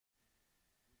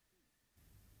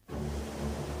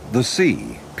The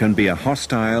sea can be a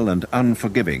hostile and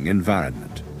unforgiving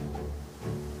environment.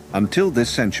 Until this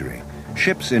century,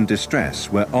 ships in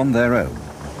distress were on their own,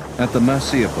 at the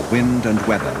mercy of the wind and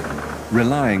weather,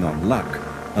 relying on luck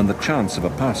and the chance of a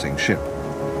passing ship.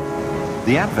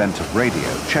 The advent of radio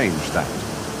changed that.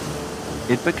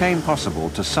 It became possible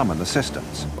to summon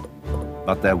assistance,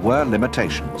 but there were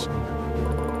limitations.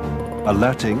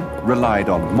 Alerting relied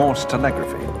on Morse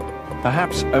telegraphy.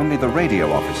 Perhaps only the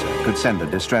radio officer could send a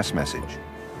distress message.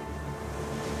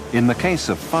 In the case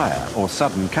of fire or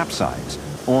sudden capsize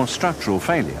or structural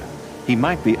failure, he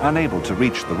might be unable to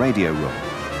reach the radio room.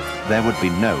 There would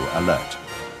be no alert.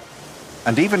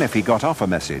 And even if he got off a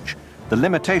message, the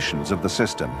limitations of the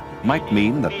system might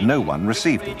mean that no one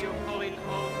received it.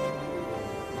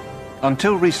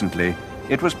 Until recently,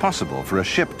 it was possible for a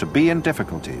ship to be in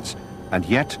difficulties and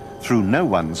yet, through no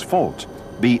one's fault,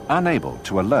 be unable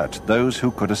to alert those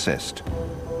who could assist.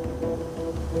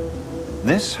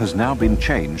 This has now been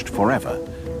changed forever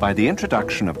by the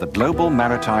introduction of the Global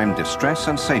Maritime Distress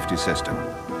and Safety System.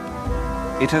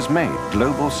 It has made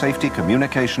global safety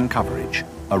communication coverage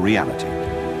a reality.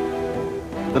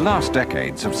 The last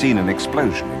decades have seen an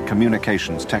explosion in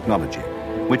communications technology,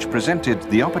 which presented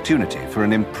the opportunity for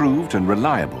an improved and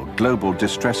reliable global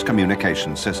distress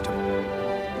communication system.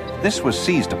 This was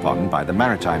seized upon by the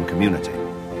maritime community.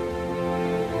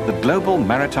 The Global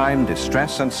Maritime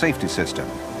Distress and Safety System,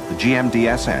 the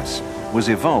GMDSS, was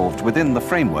evolved within the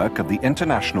framework of the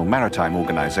International Maritime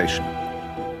Organization.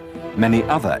 Many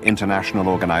other international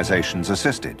organizations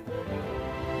assisted.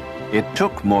 It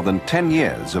took more than 10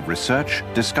 years of research,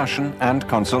 discussion, and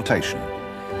consultation,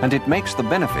 and it makes the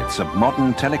benefits of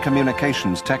modern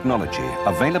telecommunications technology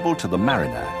available to the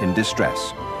mariner in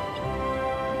distress.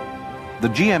 The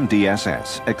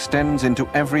GMDSS extends into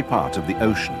every part of the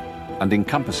ocean and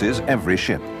encompasses every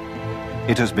ship.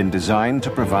 It has been designed to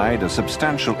provide a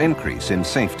substantial increase in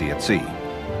safety at sea.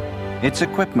 Its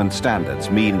equipment standards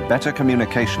mean better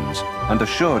communications and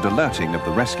assured alerting of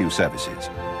the rescue services.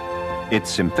 Its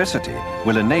simplicity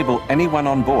will enable anyone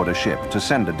on board a ship to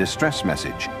send a distress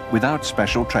message without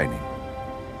special training.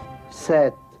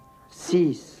 7,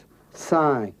 6,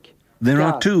 5. There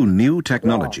are two new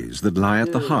technologies that lie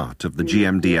at the heart of the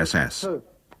GMDSS.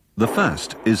 The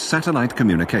first is satellite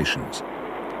communications,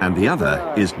 and the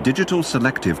other is digital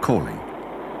selective calling.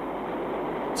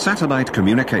 Satellite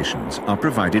communications are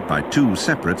provided by two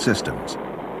separate systems.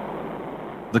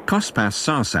 The COSPAS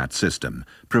SARSAT system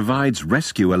provides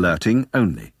rescue alerting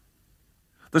only.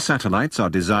 The satellites are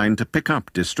designed to pick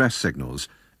up distress signals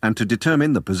and to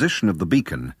determine the position of the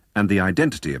beacon and the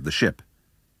identity of the ship.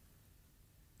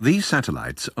 These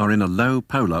satellites are in a low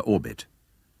polar orbit.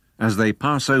 As they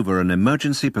pass over an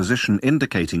emergency position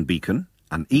indicating beacon,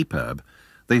 an EPIRB,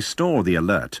 they store the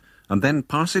alert and then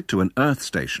pass it to an Earth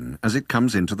station as it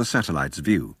comes into the satellite's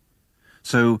view.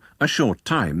 So a short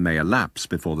time may elapse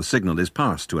before the signal is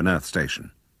passed to an Earth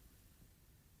station.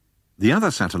 The other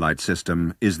satellite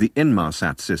system is the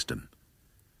INMARSAT system.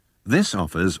 This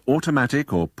offers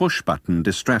automatic or push-button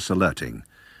distress alerting,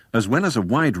 as well as a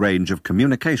wide range of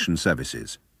communication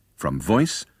services, from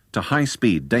voice to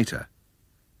high-speed data.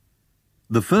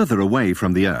 The further away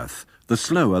from the Earth, the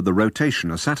slower the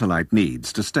rotation a satellite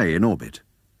needs to stay in orbit.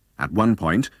 At one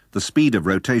point, the speed of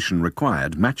rotation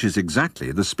required matches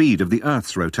exactly the speed of the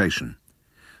Earth's rotation.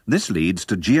 This leads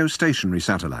to geostationary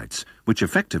satellites, which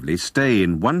effectively stay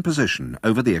in one position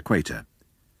over the equator.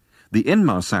 The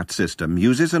INMARSAT system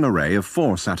uses an array of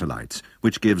 4 satellites,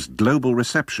 which gives global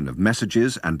reception of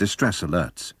messages and distress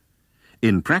alerts.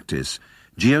 In practice,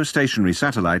 geostationary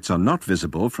satellites are not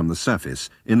visible from the surface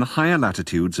in the higher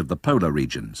latitudes of the polar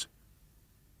regions.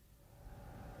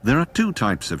 There are 2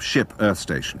 types of ship Earth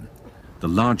station. The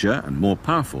larger and more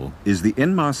powerful is the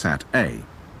INMARSAT-E.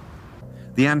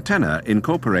 The antenna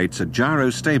incorporates a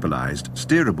gyro-stabilized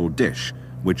steerable dish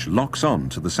which locks on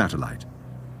to the satellite.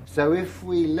 So if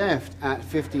we left at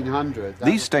 1500...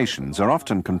 These stations are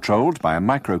often controlled by a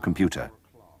microcomputer.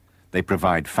 They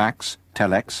provide fax,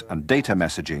 telex and data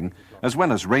messaging, as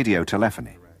well as radio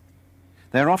telephony.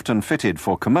 They're often fitted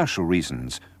for commercial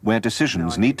reasons, where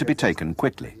decisions need to be taken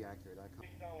quickly.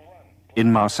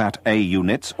 INMARSAT-E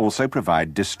units also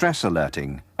provide distress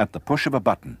alerting at the push of a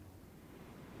button.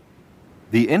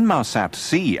 The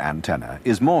INMARSAT-C antenna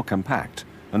is more compact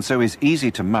and so is easy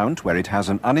to mount where it has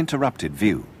an uninterrupted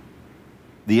view.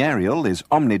 The aerial is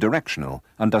omnidirectional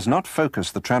and does not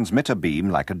focus the transmitter beam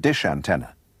like a dish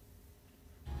antenna.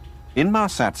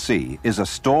 INMARSAT-C is a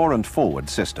store and forward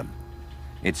system.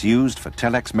 It's used for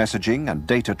telex messaging and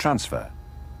data transfer.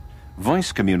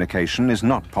 Voice communication is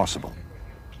not possible.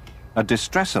 A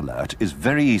distress alert is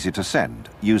very easy to send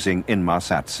using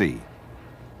INMARSAT-C.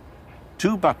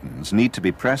 2 buttons need to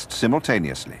be pressed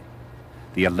simultaneously.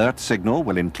 The alert signal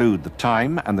will include the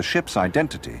time and the ship's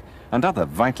identity and other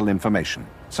vital information,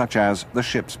 such as the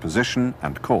ship's position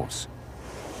and course.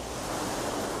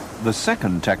 The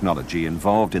second technology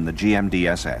involved in the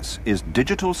GMDSS is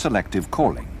digital selective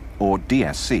calling, or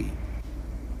DSC.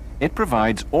 It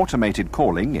provides automated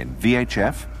calling in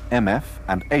VHF, MF,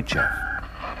 and HF.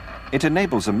 It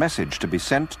enables a message to be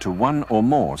sent to one or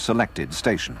more selected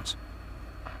stations.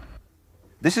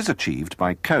 This is achieved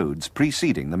by codes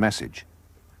preceding the message.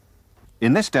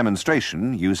 In this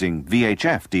demonstration, using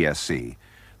HF-DSC,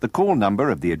 the call number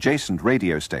of the adjacent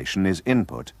radio station is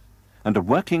input, and a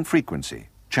working frequency,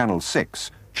 channel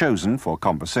 6, chosen for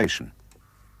conversation.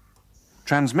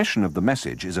 Transmission of the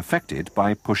message is effected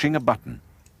by pushing a button.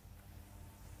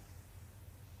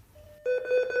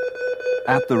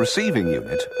 At the receiving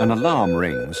unit, an alarm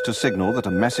rings to signal that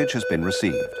a message has been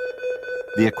received.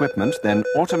 The equipment then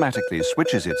automatically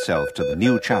switches itself to the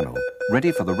new channel,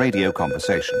 ready for the radio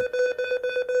conversation.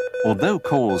 Although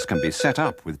calls can be set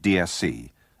up with DSC,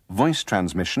 voice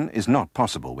transmission is not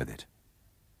possible with it.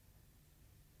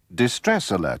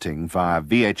 Distress alerting via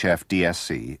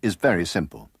HF-DSC is very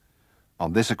simple.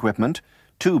 On this equipment,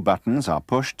 2 buttons are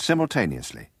pushed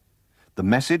simultaneously. The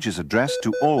message is addressed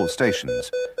to all stations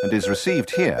and is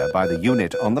received here by the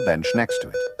unit on the bench next to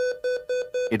it.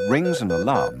 It rings an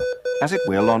alarm, as it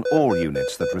will on all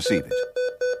units that receive it.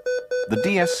 The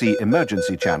DSC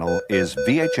emergency channel is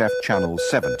VHF channel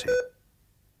 70.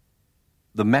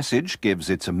 The message gives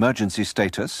its emergency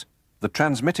status, the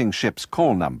transmitting ship's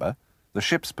call number, the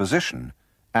ship's position,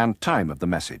 and time of the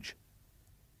message.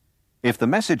 If the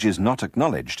message is not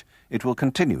acknowledged, it will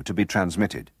continue to be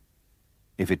transmitted.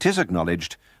 If it is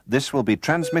acknowledged, this will be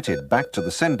transmitted back to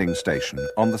the sending station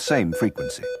on the same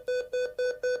frequency.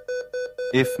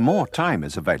 If more time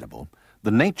is available, the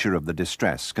nature of the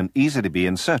distress can easily be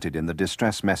inserted in the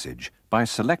distress message by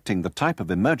selecting the type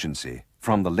of emergency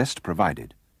from the list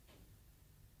provided.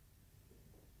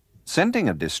 Sending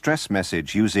a distress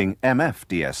message using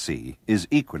MF-DSC is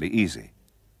equally easy.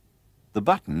 The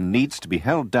button needs to be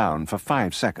held down for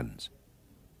 5 seconds.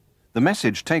 The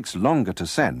message takes longer to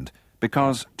send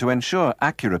because, to ensure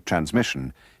accurate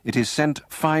transmission, it is sent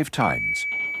 5 times.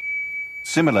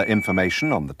 Similar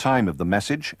information on the time of the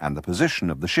message and the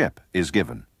position of the ship is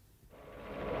given.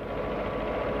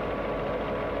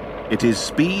 It is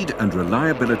speed and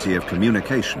reliability of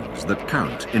communications that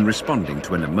count in responding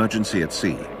to an emergency at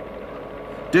sea.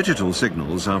 Digital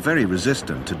signals are very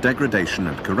resistant to degradation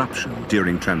and corruption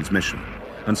during transmission,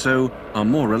 and so are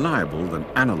more reliable than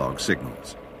analog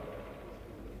signals.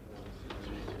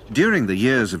 During the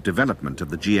years of development of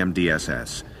the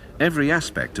GMDSS, every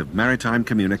aspect of maritime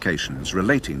communications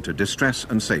relating to distress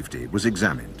and safety was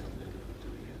examined.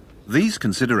 These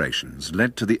considerations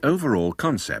led to the overall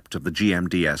concept of the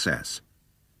GMDSS.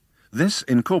 This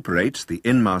incorporates the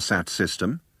INMARSAT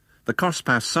system, the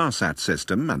COSPAS-SARSAT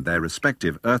system and their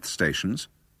respective Earth stations,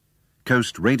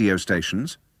 coast radio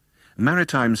stations,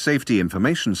 maritime safety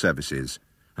information services,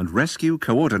 and rescue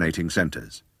coordinating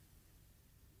centres.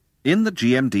 In the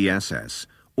GMDSS,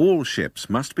 all ships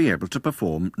must be able to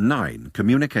perform 9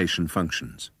 communication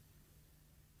functions.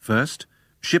 First,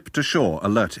 ship-to-shore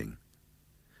alerting.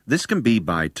 This can be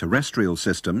by terrestrial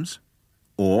systems,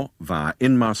 or via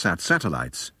INMARSAT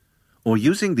satellites, or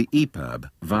using the EPIRB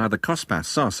via the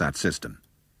COSPAS-SARSAT system.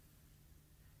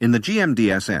 In the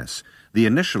GMDSS, the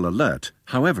initial alert,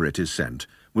 however it is sent,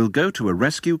 will go to a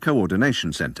Rescue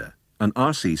Coordination Centre, an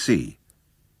RCC.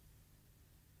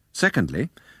 Secondly,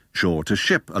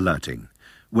 shore-to-ship alerting,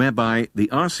 whereby the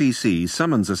RCC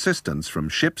summons assistance from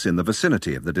ships in the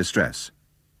vicinity of the distress.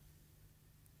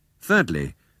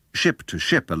 Thirdly,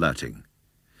 ship-to-ship alerting.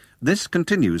 This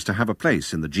continues to have a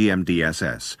place in the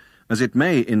GMDSS, as it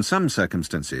may, in some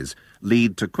circumstances,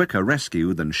 lead to quicker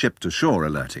rescue than ship-to-shore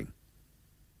alerting.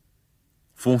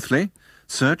 Fourthly,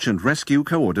 search and rescue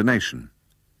coordination.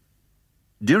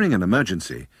 During an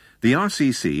emergency, the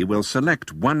RCC will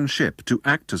select one ship to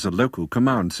act as a local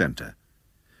command centre.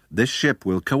 This ship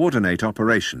will coordinate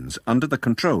operations under the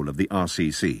control of the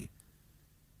RCC.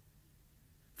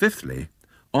 Fifthly,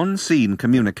 on-scene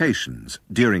communications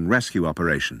during rescue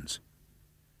operations.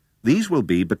 These will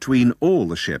be between all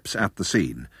the ships at the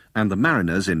scene and the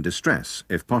mariners in distress,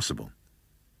 if possible.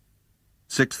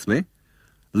 Sixthly,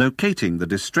 locating the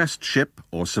distressed ship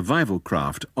or survival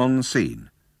craft on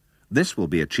scene. This will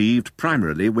be achieved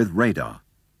primarily with radar.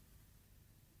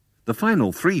 The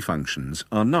final 3 functions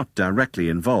are not directly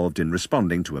involved in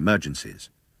responding to emergencies.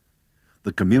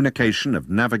 the communication of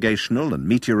navigational and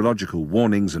meteorological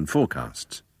warnings and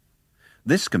forecasts.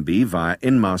 This can be via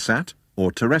INMARSAT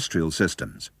or terrestrial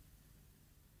systems.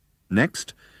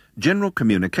 Next, general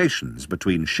communications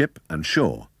between ship and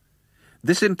shore.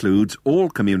 This includes all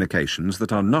communications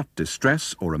that are not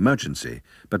distress or emergency,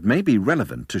 but may be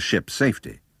relevant to ship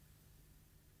safety.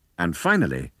 And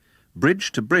finally,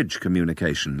 bridge-to-bridge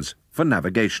communications for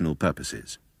navigational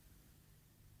purposes.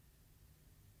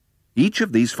 Each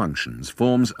of these functions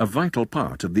forms a vital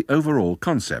part of the overall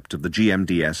concept of the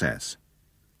GMDSS.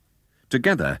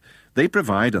 Together, they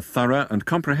provide a thorough and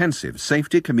comprehensive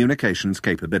safety communications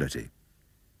capability.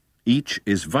 Each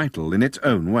is vital in its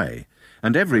own way,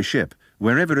 and every ship,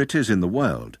 wherever it is in the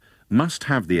world, must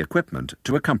have the equipment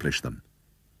to accomplish them.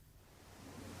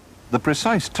 The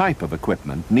precise type of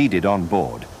equipment needed on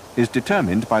board is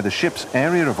determined by the ship's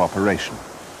area of operation.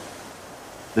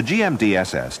 The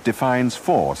GMDSS defines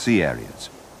 4 sea areas.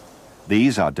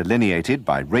 These are delineated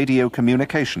by radio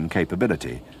communication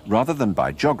capability rather than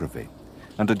by geography,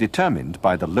 and are determined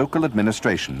by the local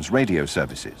administration's radio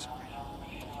services.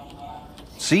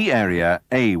 Sea Area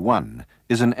A1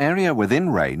 is an area within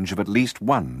range of at least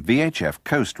one VHF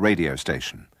coast radio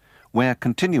station, where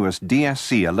continuous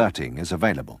DSC alerting is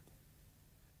available.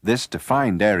 This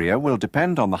defined area will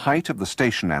depend on the height of the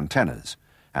station antennas,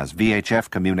 as VHF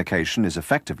communication is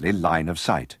effectively line of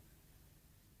sight.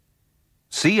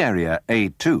 Sea Area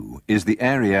A2 is the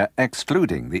area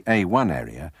excluding the A1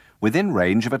 area within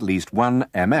range of at least one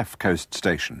MF coast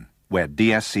station, where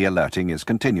DSC alerting is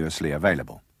continuously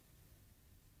available.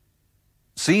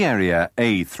 Sea Area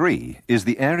A3 is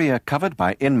the area covered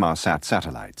by INMARSAT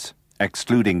satellites,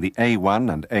 excluding the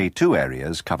A1 and A2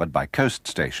 areas covered by coast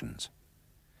stations.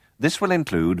 This will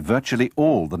include virtually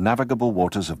all the navigable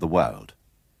waters of the world.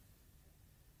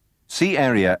 Sea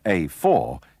Area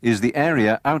A4 is the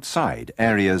area outside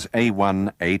areas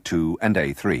A1, A2 and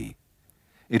A3.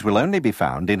 It will only be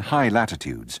found in high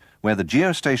latitudes, where the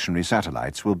geostationary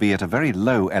satellites will be at a very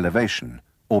low elevation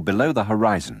or below the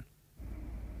horizon.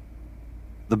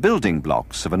 The building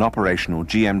blocks of an operational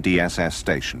GMDSS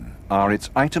station are its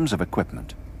items of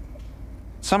equipment.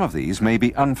 Some of these may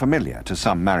be unfamiliar to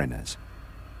some mariners.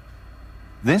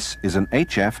 This is an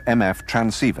HF-MF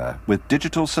transceiver with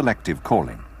digital selective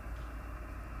calling.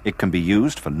 It can be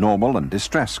used for normal and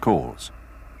distress calls.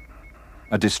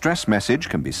 A distress message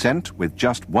can be sent with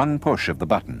just one push of the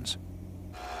buttons.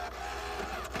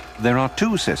 There are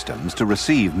 2 systems to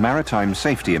receive maritime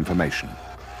safety information.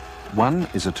 One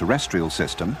is a terrestrial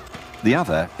system, the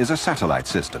other is a satellite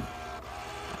system.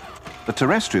 The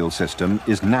terrestrial system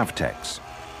is Navtex.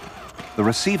 The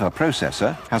receiver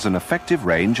processor has an effective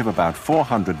range of about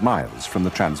 400 miles from the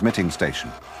transmitting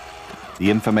station. The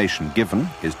information given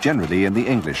is generally in the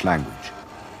English language.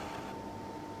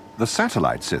 The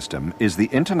satellite system is the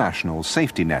International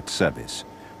Safety Net Service,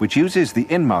 which uses the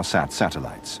INMARSAT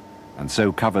satellites, and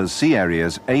so covers sea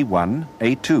areas A1,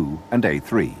 A2 and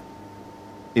A3.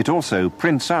 It also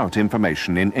prints out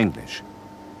information in English.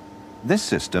 This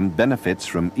system benefits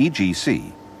from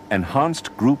EGC,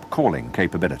 Enhanced Group Calling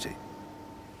capability.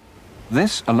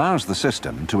 This allows the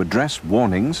system to address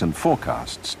warnings and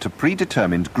forecasts to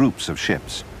predetermined groups of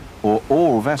ships, or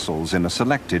all vessels in a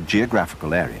selected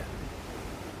geographical area.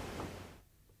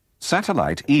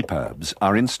 Satellite EPIRBs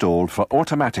are installed for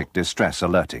automatic distress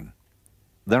alerting.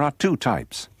 There are 2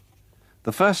 types.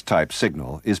 The first type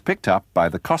signal is picked up by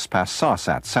the COSPAS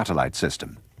SARSAT satellite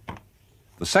system.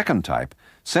 The second type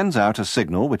sends out a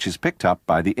signal which is picked up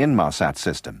by the INMARSAT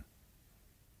system.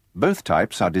 Both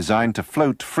types are designed to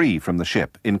float free from the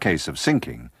ship in case of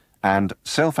sinking and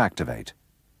self-activate.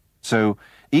 So,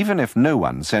 even if no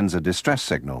one sends a distress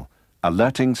signal,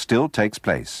 alerting still takes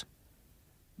place.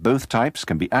 Both types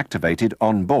can be activated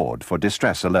on board for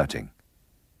distress alerting.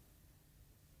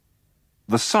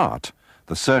 The SART,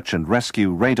 the Search and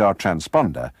Rescue Radar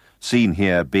Transponder, seen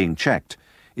here being checked,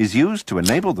 is used to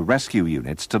enable the rescue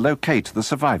units to locate the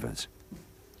survivors.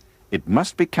 It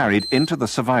must be carried into the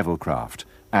survival craft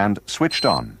and switched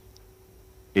on.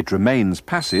 It remains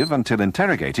passive until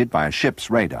interrogated by a ship's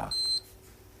radar.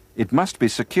 It must be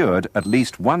secured at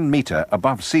least 1 meter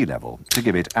above sea level to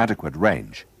give it adequate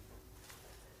range.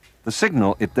 The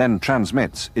signal it then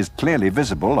transmits is clearly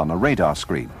visible on a radar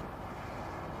screen.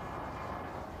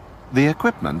 The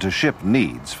equipment a ship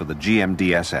needs for the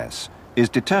GMDSS is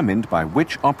determined by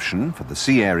which option for the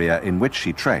sea area in which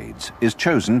she trades is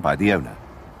chosen by the owner.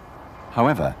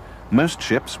 However, most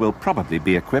ships will probably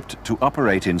be equipped to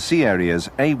operate in sea areas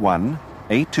A1,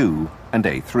 A2 and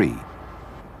A3.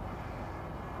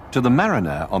 To the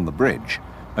mariner on the bridge,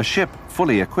 A ship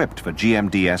fully equipped for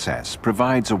GMDSS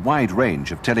provides a wide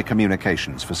range of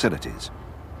telecommunications facilities.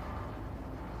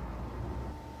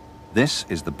 This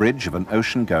is the bridge of an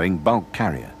ocean-going bulk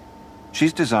carrier.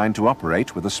 She's designed to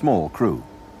operate with a small crew.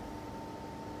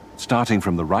 Starting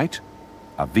from the right,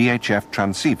 a VHF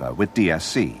transceiver with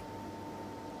DSC.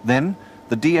 Then,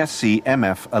 the DSC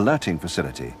MF alerting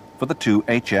facility for the two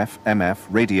HF-MF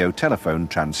radio telephone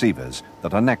transceivers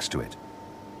that are next to it.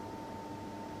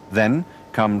 Then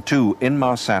come two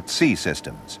INMARSAT-C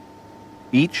systems.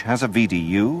 Each has a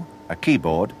VDU, a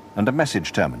keyboard, and a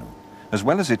message terminal, as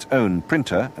well as its own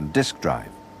printer and disk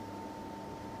drive.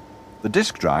 The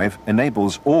disk drive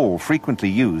enables all frequently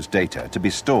used data to be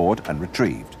stored and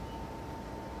retrieved.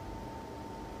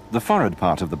 The forward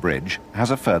part of the bridge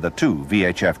has a further two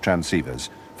VHF transceivers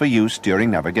for use during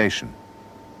navigation,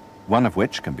 one of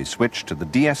which can be switched to the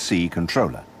DSC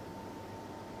controller.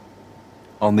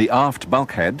 On the aft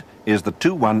bulkhead is the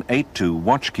 2182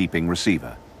 watchkeeping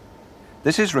receiver.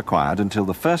 This is required until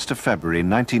the 1st of February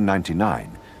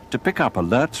 1999 to pick up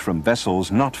alerts from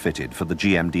vessels not fitted for the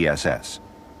GMDSS.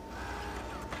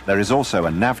 There is also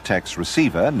a Navtex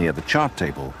receiver near the chart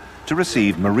table to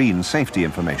receive marine safety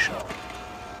information.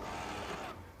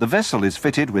 The vessel is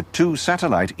fitted with two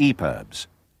satellite EPIRBs,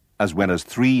 as well as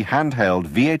three handheld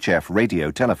VHF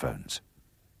radio telephones.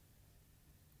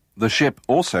 The ship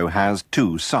also has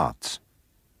two SATs.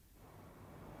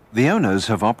 The owners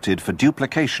have opted for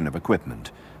duplication of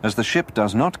equipment, as the ship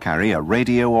does not carry a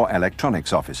radio or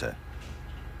electronics officer.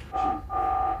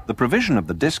 The provision of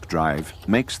the disk drive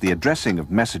makes the addressing of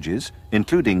messages,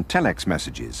 including telex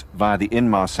messages, via the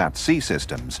INMARSAT-C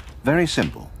systems very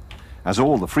simple, as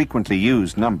all the frequently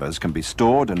used numbers can be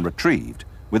stored and retrieved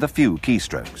with a few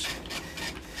keystrokes.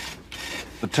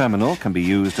 The terminal can be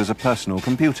used as a personal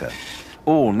computer,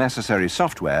 all necessary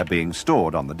software being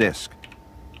stored on the disk.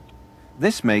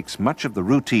 This makes much of the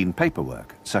routine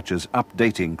paperwork, such as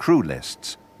updating crew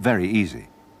lists, very easy.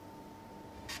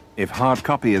 If hard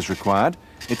copy is required,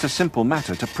 it's a simple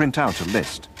matter to print out a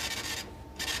list.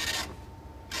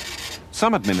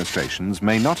 Some administrations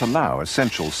may not allow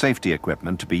essential safety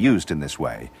equipment to be used in this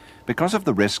way because of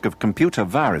the risk of computer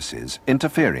viruses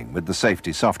interfering with the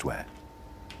safety software.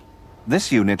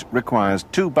 This unit requires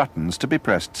two buttons to be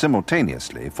pressed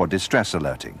simultaneously for distress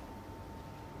alerting.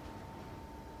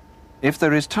 If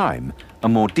there is time, a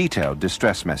more detailed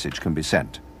distress message can be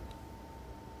sent.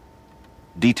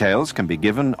 Details can be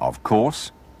given of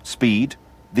course, speed,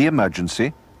 the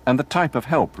emergency, and the type of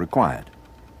help required.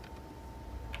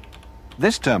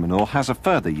 This terminal has a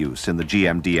further use in the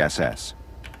GMDSS.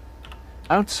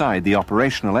 Outside the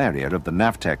operational area of the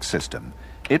Navtex system,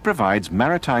 it provides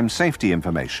maritime safety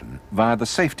information via the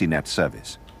safety net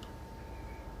service.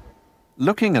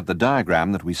 Looking at the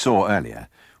diagram that we saw earlier,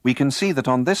 we can see that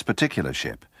on this particular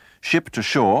ship,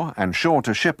 ship-to-shore and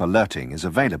shore-to-ship alerting is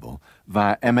available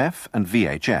via MF and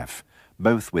VHF,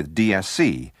 both with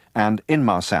DSC and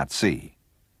INMARSAT-C.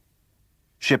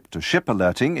 Ship-to-ship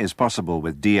alerting is possible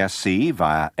with DSC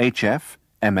via HF,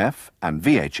 MF and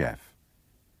VHF.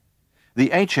 The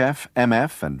HF,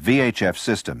 MF and VHF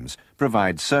systems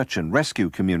provide search and rescue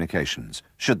communications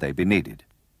should they be needed.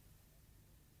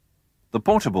 The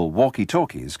portable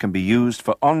walkie-talkies can be used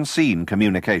for on-scene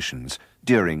communications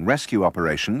during rescue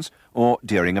operations or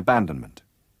during abandonment.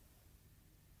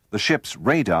 The ship's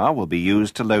radar will be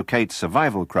used to locate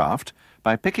survival craft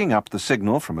by picking up the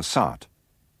signal from a SAT.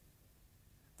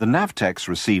 The Navtex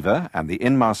receiver and the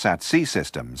INMARSAT-C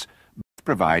systems both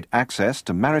provide access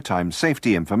to maritime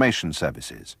safety information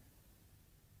services.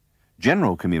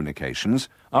 General communications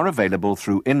are available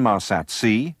through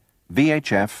INMARSAT-C,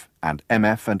 VHF and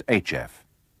MF and HF.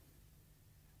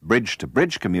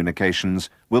 Bridge-to-bridge communications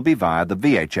will be via the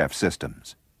VHF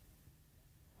systems.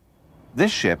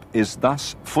 This ship is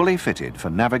thus fully fitted for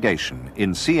navigation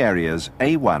in sea areas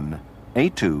A1,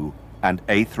 A2 and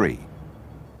A3.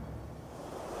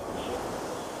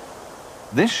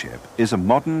 This ship is a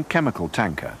modern chemical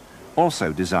tanker,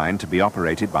 also designed to be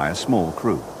operated by a small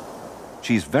crew.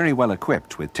 She's very well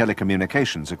equipped with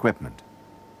telecommunications equipment.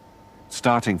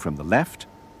 Starting from the left,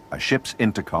 a ship's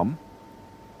intercom.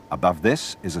 Above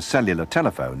this is a cellular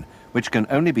telephone, which can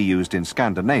only be used in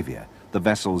Scandinavia, the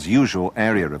vessel's usual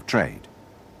area of trade.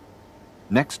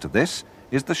 Next to this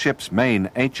is the ship's main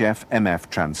HF-MF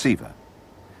transceiver.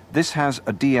 This has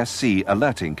a DSC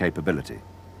alerting capability.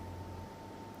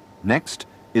 Next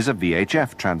is a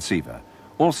VHF transceiver,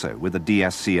 also with a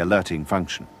DSC alerting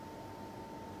function.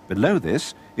 Below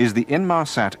this is the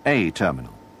INMARSAT-A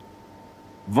terminal.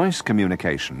 Voice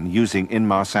communication using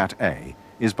INMARSAT-A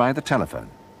is by the telephone.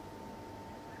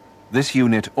 This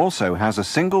unit also has a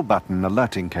single-button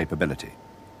alerting capability,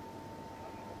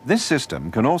 This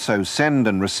system can also send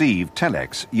and receive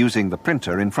telex using the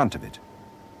printer in front of it.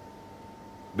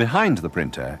 Behind the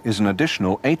printer is an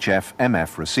additional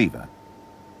HF-MF receiver.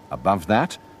 Above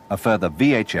that, a further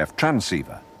VHF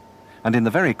transceiver, and in the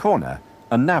very corner,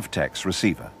 a Navtex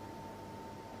receiver.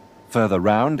 Further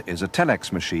round is a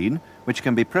telex machine which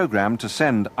can be programmed to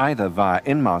send either via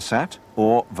INMARSAT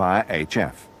or via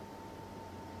HF.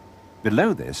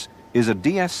 Below this is a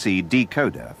DSC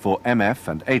decoder for MF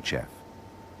and HF.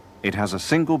 It has a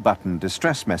single-button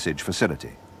distress message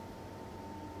facility.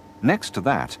 Next to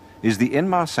that is the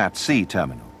INMARSAT-C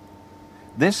terminal.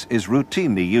 This is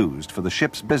routinely used for the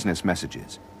ship's business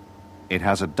messages. It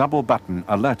has a double-button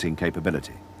alerting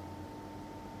capability.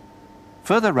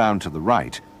 Further round to the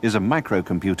right is a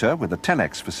microcomputer with a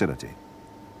telex facility.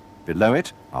 Below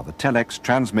it are the telex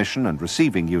transmission and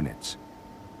receiving units.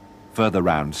 Further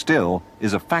round still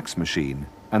is a fax machine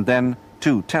and then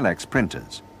 2 telex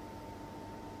printers.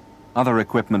 Other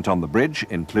equipment on the bridge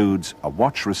includes a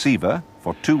watch receiver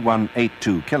for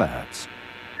 2182 kHz.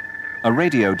 A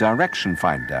radio direction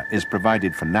finder is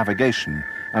provided for navigation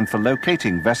and for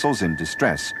locating vessels in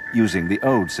distress using the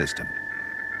old system.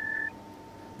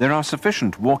 There are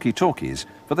sufficient walkie-talkies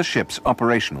for the ship's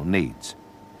operational needs.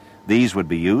 These would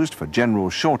be used for general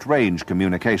short-range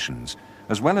communications,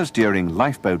 as well as during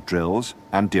lifeboat drills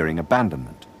and during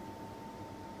abandonment.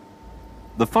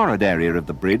 The forward area of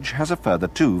the bridge has a further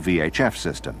 2 VHF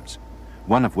systems,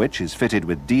 one of which is fitted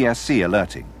with DSC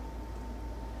alerting.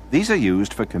 These are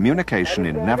used for communication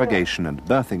in navigation and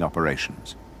berthing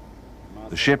operations.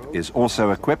 The ship is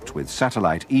also equipped with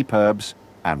satellite EPIRBs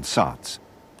and SATs.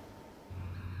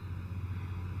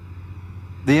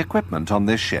 The equipment on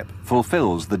this ship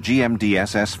fulfills the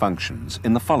GMDSS functions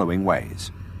in the following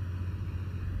ways.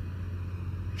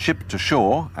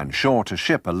 Ship-to-shore and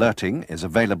shore-to-ship alerting is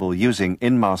available using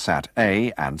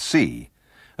INMARSAT-A and C,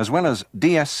 as well as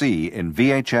DSC in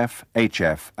VHF,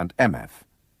 HF and MF.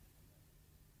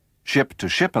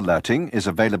 Ship-to-ship alerting is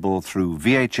available through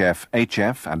VHF,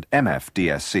 HF and MF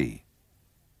DSC.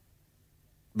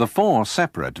 The 4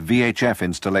 separate VHF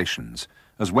installations,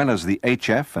 as well as the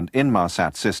HF and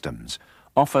INMARSAT systems,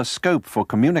 offer scope for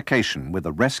communication with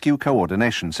a rescue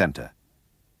coordination center.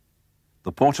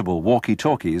 The portable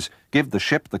walkie-talkies give the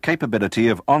ship the capability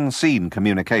of on-scene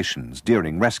communications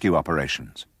during rescue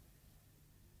operations.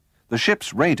 The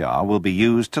ship's radar will be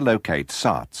used to locate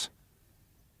SATs.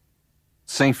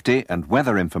 Safety and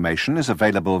weather information is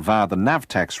available via the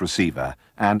Navtex receiver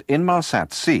and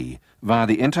INMARSAT-C via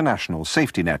the International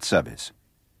Safety Net service.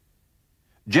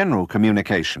 General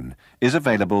communication is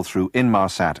available through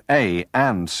INMARSAT-A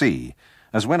and C,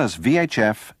 as well as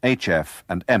VHF, HF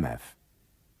and MF.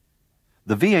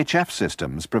 The VHF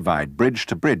systems provide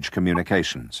bridge-to-bridge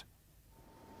communications.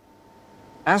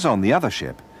 As on the other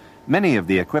ship, many of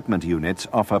the equipment units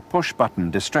offer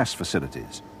push-button distress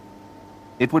facilities.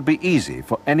 It would be easy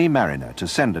for any mariner to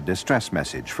send a distress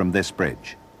message from this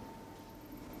bridge.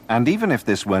 And even if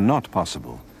this were not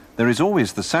possible, there is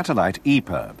always the satellite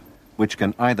EPIRB, which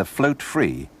can either float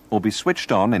free or be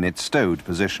switched on in its stowed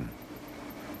position.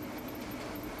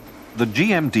 The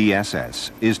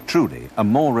GMDSS is truly a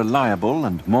more reliable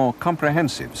and more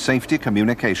comprehensive safety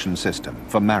communication system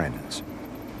for mariners.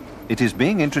 It is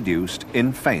being introduced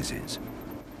in phases.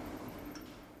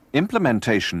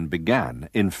 Implementation began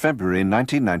in February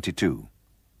 1992.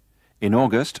 In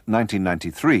August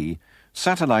 1993,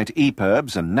 satellite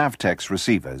EPIRBs and Navtex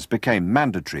receivers became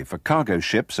mandatory for cargo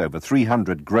ships over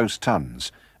 300 gross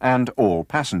tons and all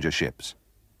passenger ships.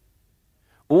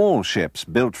 All ships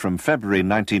built from February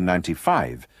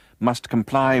 1995 must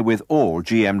comply with all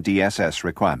GMDSS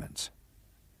requirements.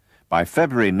 By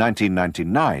February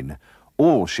 1999,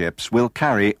 all ships will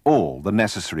carry all the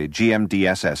necessary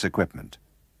GMDSS equipment.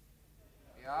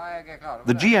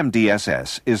 The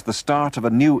GMDSS is the start of a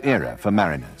new era for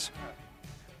mariners.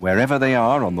 Wherever they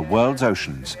are on the world's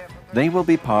oceans, they will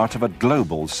be part of a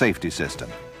global safety system.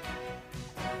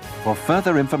 For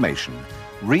further information,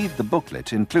 read the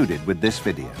booklet included with this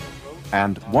video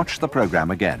and watch the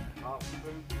program again.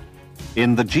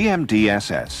 In the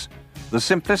GMDSS, the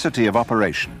simplicity of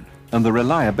operation and the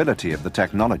reliability of the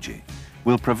technology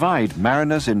will provide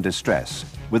mariners in distress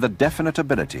with a definite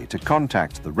ability to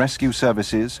contact the rescue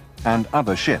services and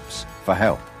other ships for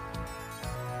help.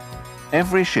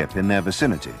 Every ship in their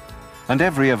vicinity and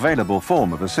every available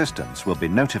form of assistance will be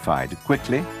notified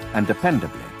quickly and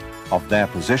dependably of their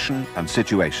position and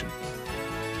situation.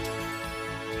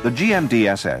 The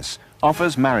GMDSS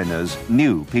offers mariners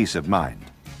new peace of mind.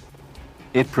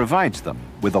 It provides them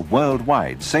with a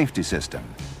worldwide safety system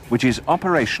which is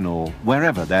operational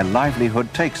wherever their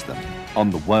livelihood takes them on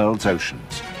the world's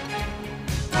oceans.